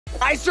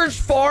I searched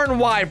far and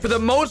wide for the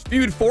most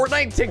viewed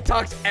Fortnite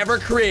TikToks ever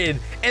created,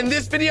 and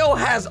this video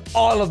has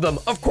all of them.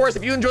 Of course,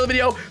 if you enjoy the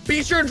video,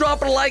 be sure to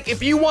drop it a like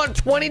if you want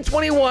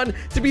 2021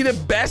 to be the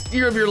best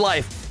year of your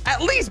life.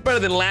 At least better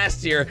than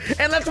last year.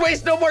 And let's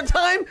waste no more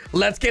time.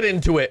 Let's get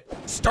into it.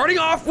 Starting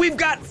off, we've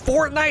got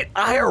Fortnite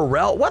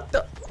IRL. What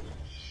the?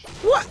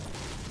 What?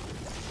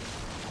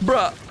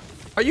 Bruh,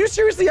 are you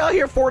seriously out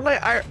here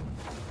Fortnite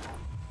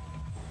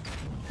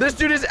This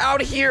dude is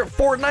out here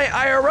Fortnite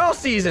IRL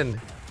season.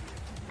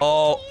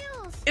 Oh,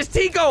 it's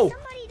Tico.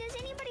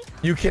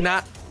 You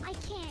cannot. I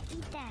can't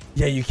eat that.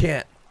 Yeah, you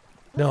can't.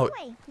 No. Look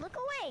away. Look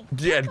away.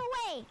 Yeah. Look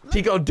away. Look.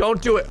 Tico,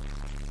 don't do it.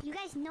 You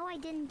guys know I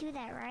didn't do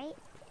that, right?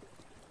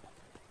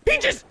 He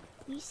just.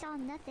 You saw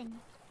nothing.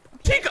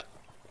 Tico.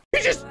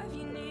 He just.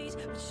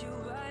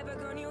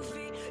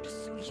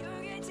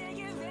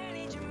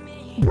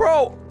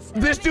 Bro,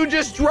 this dude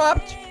just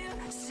dropped.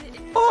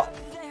 Oh.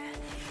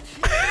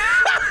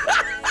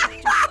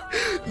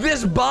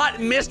 This bot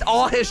missed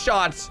all his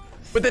shots,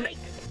 but then.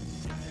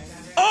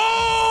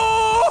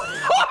 Oh!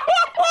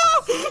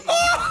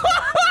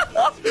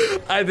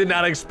 I did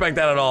not expect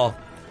that at all.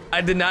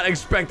 I did not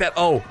expect that.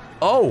 Oh,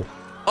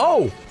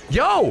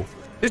 yo,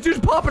 this dude's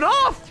popping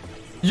off.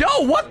 Yo,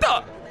 what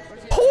the?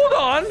 Hold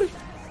on.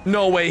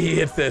 No way he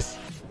hits this.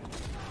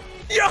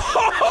 Yo,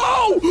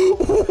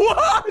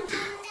 what?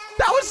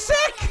 That was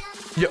sick.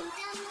 Yo,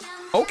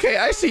 okay,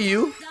 I see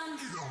you.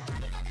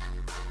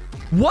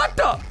 What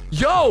the?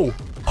 Yo,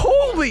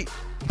 holy,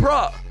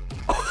 bruh.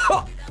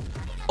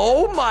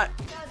 Oh my.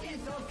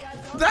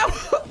 That.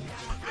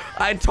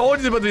 I told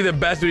you it's about to be the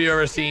best video you've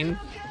ever seen.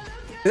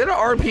 Is it an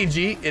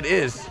RPG? It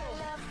is.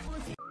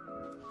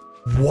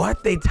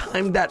 What? They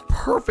timed that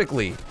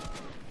perfectly.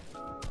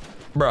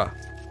 Bruh.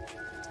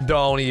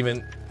 Don't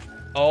even.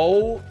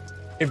 Oh.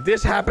 If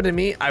this happened to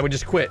me, I would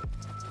just quit.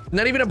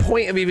 Not even a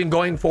point of even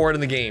going forward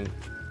in the game.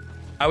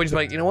 I would just be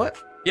like, you know what?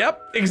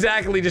 Yep,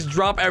 exactly. Just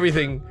drop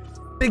everything.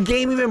 The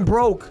game even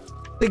broke.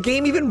 The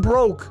game even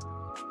broke.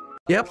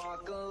 Yep.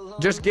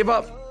 Just give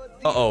up.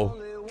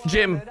 Uh-oh.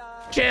 Jim.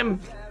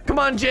 Come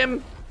on,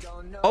 Jim.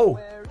 Oh,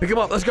 pick him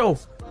up. Let's go.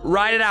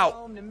 Ride it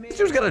out. This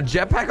dude's got a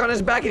jetpack on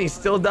his back and he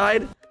still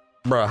died.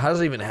 Bro, how does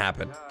it even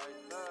happen?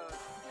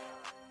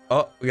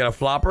 Oh, we got a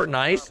flopper.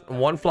 Nice.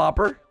 One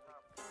flopper.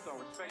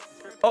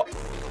 Oh.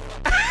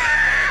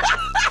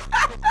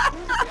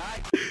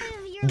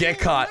 Get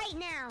caught.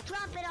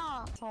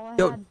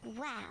 Yo,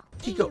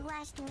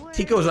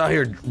 Tico's out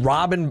here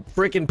robbing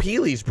freaking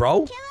peelies,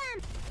 bro.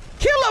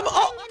 Kill him.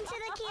 Oh.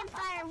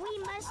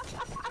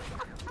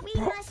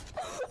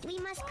 We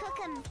must cook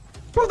him.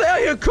 Bro, they out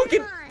here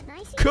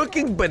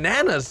cooking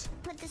bananas.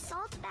 Put the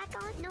salt back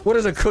on. No, what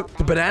does a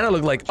cooked banana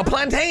look like? A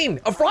plantain,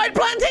 a fried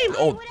plantain.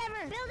 Oh,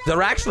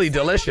 they're actually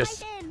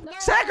delicious.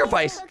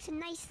 Sacrifice.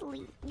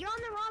 Nicely. You're on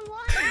the wrong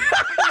one. Okay,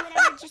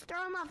 whatever, just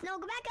throw him off. No,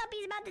 go back up.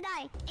 He's about to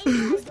die.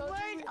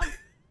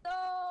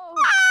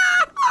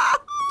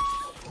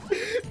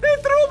 They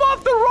threw him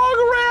off the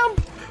wrong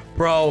ramp.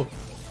 Bro,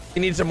 he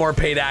needs some more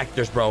paid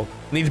actors, bro.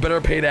 He needs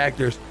better paid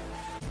actors.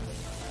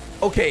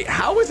 Okay,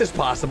 how is this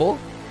possible?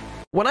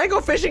 When I go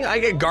fishing, I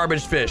get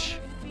garbage fish.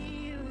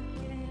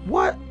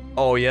 What?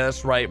 Oh, yeah,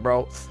 that's right,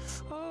 bro.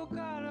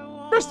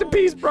 Rest in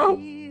peace, bro.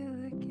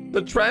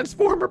 The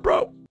Transformer,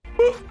 bro.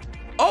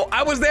 Oh,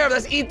 I was there.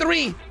 That's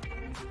E3.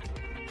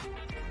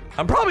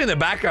 I'm probably in the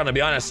background, to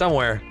be honest,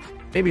 somewhere.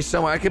 Maybe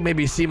somewhere. I could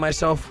maybe see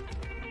myself.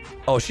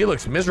 Oh, she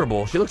looks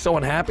miserable. She looks so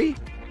unhappy.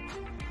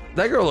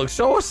 That girl looks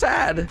so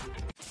sad.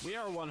 We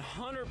are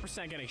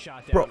 100% getting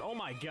shot down. Bro. Oh,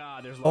 my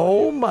God. There's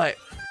oh, my.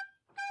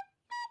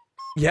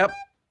 Yep.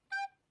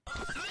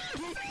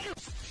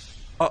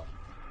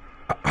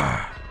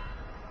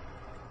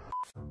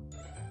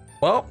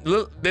 Well,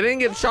 they didn't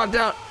get shot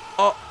down.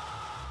 Oh.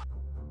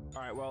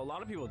 All right, well, a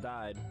lot of people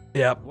died.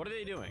 Yep. What are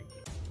they doing?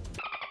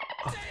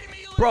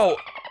 Bro,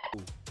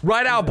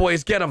 right out,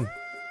 boys. Get him.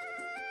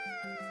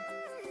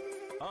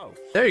 Oh.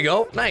 There you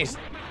go. Nice.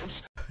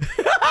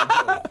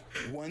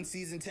 One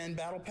season 10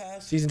 battle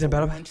pass. Season 10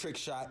 battle pass. One trick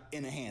shot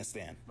in a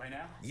handstand. Right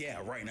now?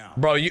 Yeah, right now.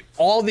 Bro,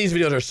 all these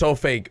videos are so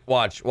fake.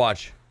 Watch.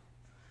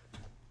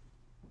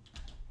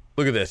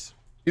 Look at this.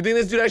 You think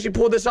this dude actually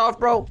pulled this off,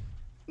 bro?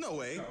 No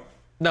way.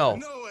 No.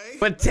 No way.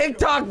 But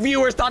TikTok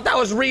viewers thought that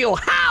was real.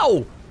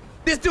 How?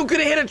 This dude could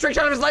have hit a trick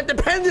shot if his life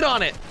depended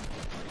on it.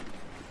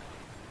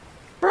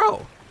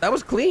 Bro, that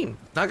was clean.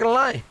 Not gonna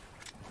lie.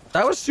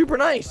 That was super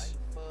nice.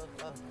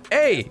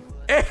 Hey.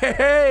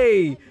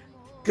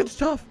 Good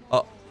stuff.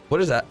 Oh,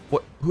 what is that?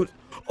 What? Who?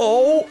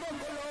 Oh.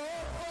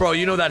 Bro,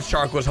 you know that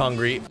shark was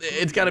hungry.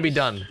 It's gotta be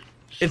done.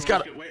 It's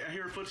gotta. Wait, I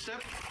hear a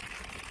footstep.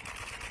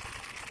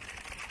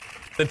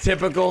 The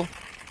typical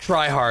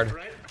try hard.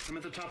 Right, I'm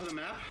at the top of the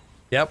map.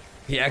 Yep,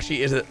 he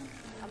actually is.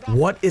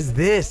 What is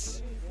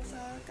this?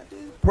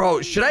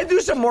 Bro, should I do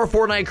some more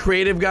Fortnite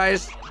creative,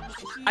 guys?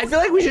 I feel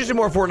like we should do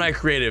more Fortnite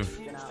creative.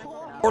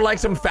 Or like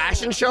some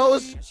fashion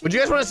shows. Would you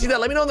guys want to see that?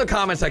 Let me know in the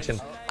comment section.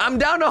 I'm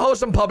down to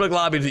host some public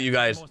lobbies with you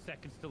guys.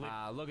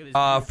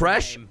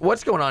 Fresh,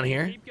 what's going on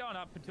here? Keep going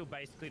up until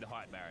basically the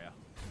height barrier.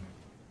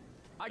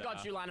 I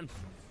got you, Lanham.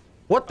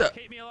 What the?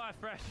 Keep me alive,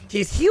 Fresh.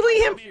 He's healing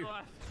him? Keep me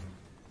alive.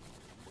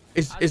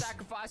 I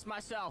sacrificed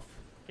myself.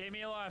 Keep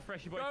me alive,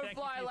 Freshy boy. Go Thank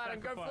fly, you for your Aladdin.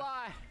 Go sacrifice.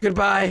 fly.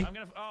 Goodbye. I'm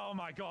gonna. Oh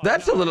my god.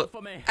 That's no. a little.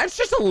 for me. That's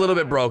just a little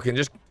bit broken.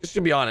 Just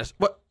to be honest.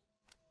 What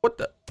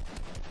the?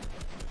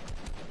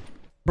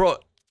 Bro,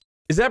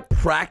 is that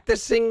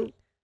practicing?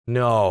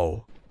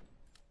 No.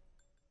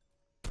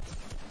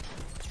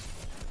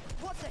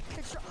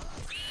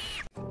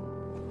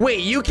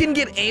 Wait, you can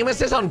get aim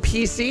assist on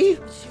PC?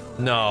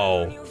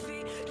 No.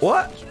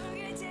 What?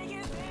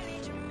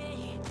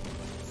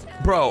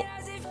 Bro,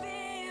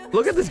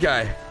 look at this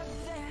guy.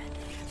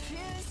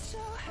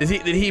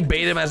 Did he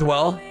bait him as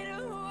well?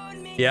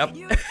 Yep.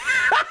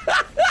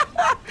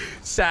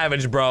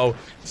 Savage, bro.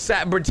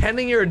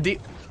 Pretending you're a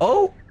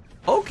Oh,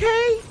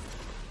 okay.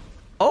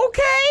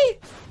 Okay.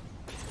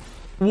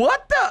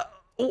 What the?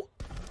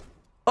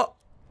 Oh.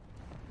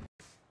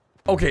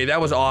 Okay, that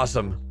was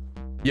awesome.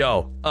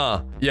 Yo,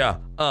 yeah.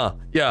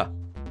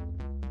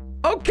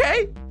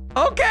 Okay,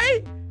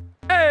 okay.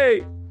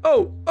 Hey,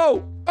 oh.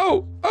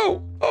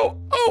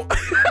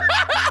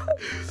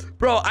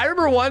 Bro, I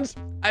remember once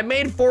I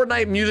made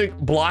Fortnite music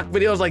block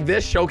videos like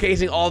this,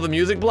 showcasing all the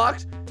music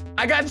blocks.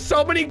 I got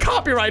so many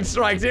copyright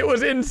strikes, it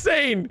was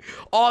insane.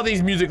 All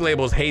these music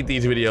labels hate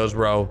these videos,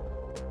 bro.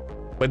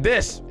 But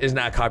this is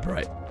not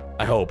copyright,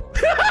 I hope.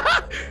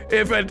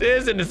 If it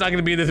is, then it's not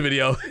gonna be in this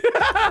video.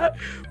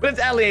 But it's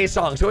Allier's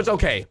song, so it's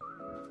okay.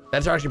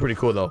 That's actually pretty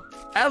cool though.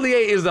 Allier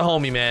is the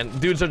homie, man.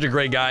 Dude's such a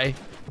great guy.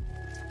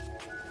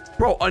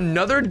 Bro,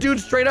 another dude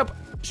straight up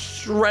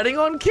shredding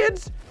on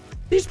kids?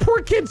 These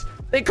poor kids,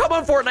 they come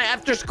on Fortnite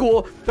after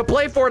school to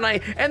play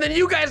Fortnite, and then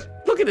you guys,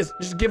 look at this,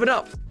 just giving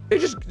up. They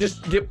just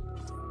give,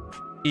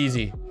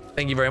 easy.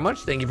 Thank you very much,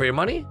 thank you for your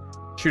money.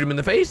 Shoot him in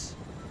the face.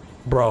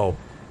 Bro,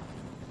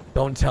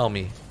 don't tell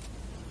me.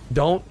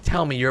 Don't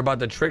tell me you're about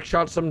to trick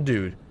shot some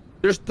dude.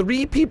 There's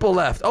 3 people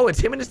left. Oh, it's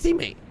him and his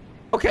teammate.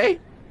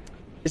 Okay.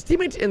 His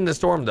teammate's in the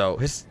storm though.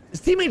 His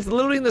teammate's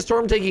literally in the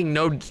storm taking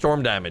no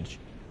storm damage.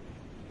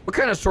 What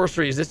kind of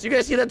sorcery is this? You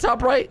guys see that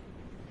top right?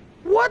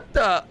 What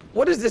the?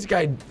 What is this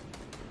guy?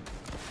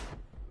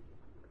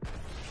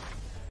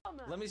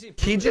 Let me see.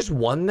 He just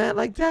won that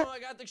like that? Oh, I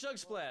got the chug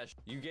splash.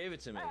 You gave it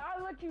to me.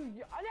 I'll let you.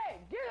 Hey,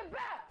 give it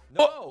back.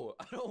 No,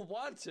 I don't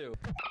want to.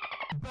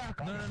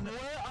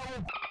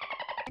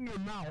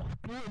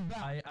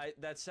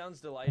 That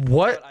sounds delightful.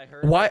 What? But I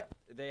heard What?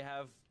 they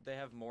have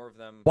more of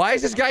them. Why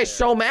is this guy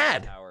so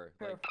mad?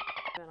 Like,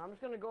 Man, I'm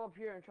just gonna go up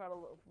here and try to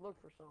look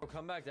for some.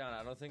 come back down.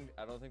 I don't think.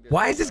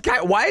 Why is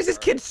this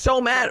kid so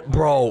mad?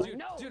 Bro.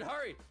 Dude,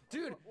 hurry.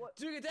 Dude,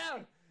 get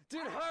down.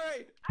 Dude,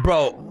 hurry.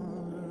 Bro.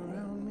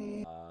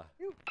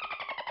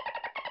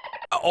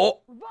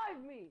 Oh,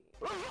 Revive me.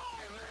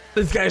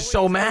 this guy's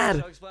so mad.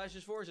 Chug splash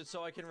is for? Is it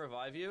so I can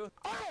revive you?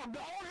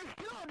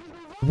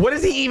 What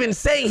is he even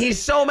saying?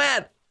 He's so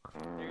mad.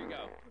 Here you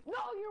go.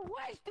 No, you're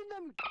wasting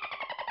them.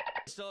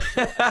 I still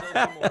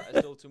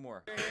have 2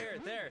 more.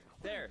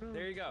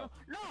 There you go.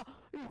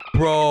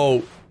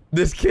 Bro,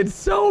 this kid's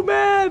so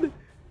mad.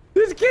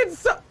 This kid's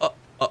so...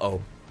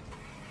 Uh-oh.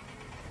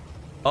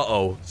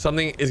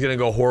 Something is gonna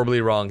go horribly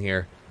wrong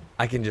here.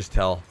 I can just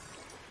tell.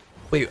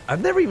 Wait,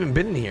 I've never even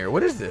been in here.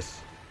 What is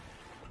this?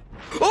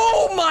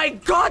 Oh my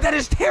god, that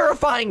is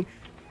terrifying.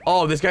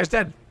 Oh, this guy's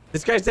dead.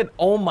 This guy's dead.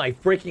 Oh my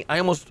freaking... I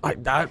almost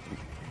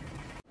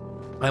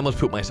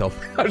pooped myself.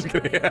 I'm just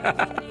kidding.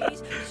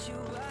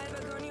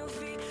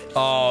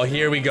 Oh,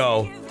 here we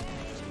go.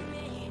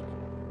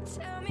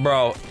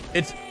 Bro,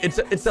 it's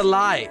a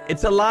lie.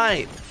 It's a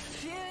lie.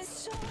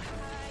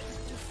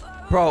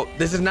 Bro,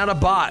 this is not a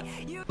bot.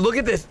 Look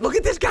at this. Look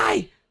at this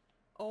guy.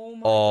 Oh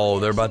my Oh,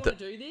 God, they're about to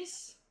do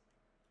this.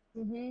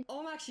 Oh,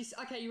 I'm actually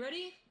okay. You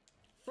ready?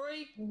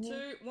 3,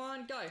 2,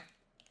 1, go.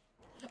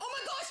 Oh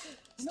my gosh!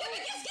 Scammer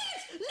gets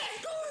scammed! Let's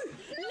go!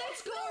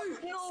 Let's go!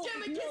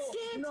 Scammer gets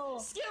scammed!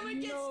 Scammer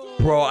gets scammed!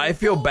 Bro, I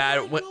feel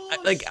bad when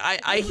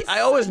I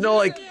always know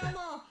like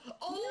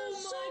Oh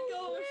my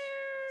gosh!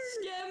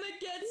 Scammer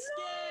gets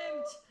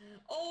scammed!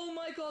 Oh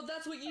my god,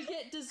 that's what you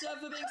get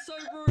deserved for being so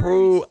rude.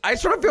 bro, I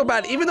sort of feel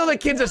bad even though the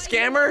kid's a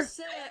scammer.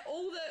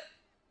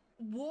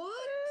 What?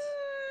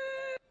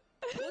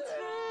 What's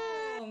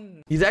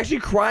wrong? He's actually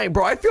crying,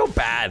 bro. I feel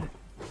bad.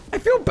 I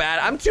feel bad.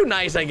 I'm too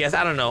nice, I guess.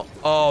 I don't know.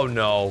 Oh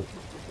no.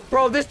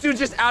 Bro, this dude's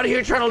just out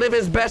here trying to live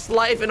his best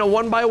life in a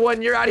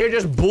 1-by-1. You're out here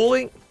just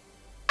bullying.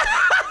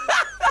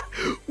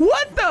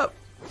 What the?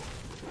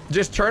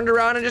 Just turned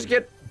around and just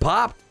get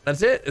popped.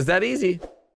 That's it. It's that easy.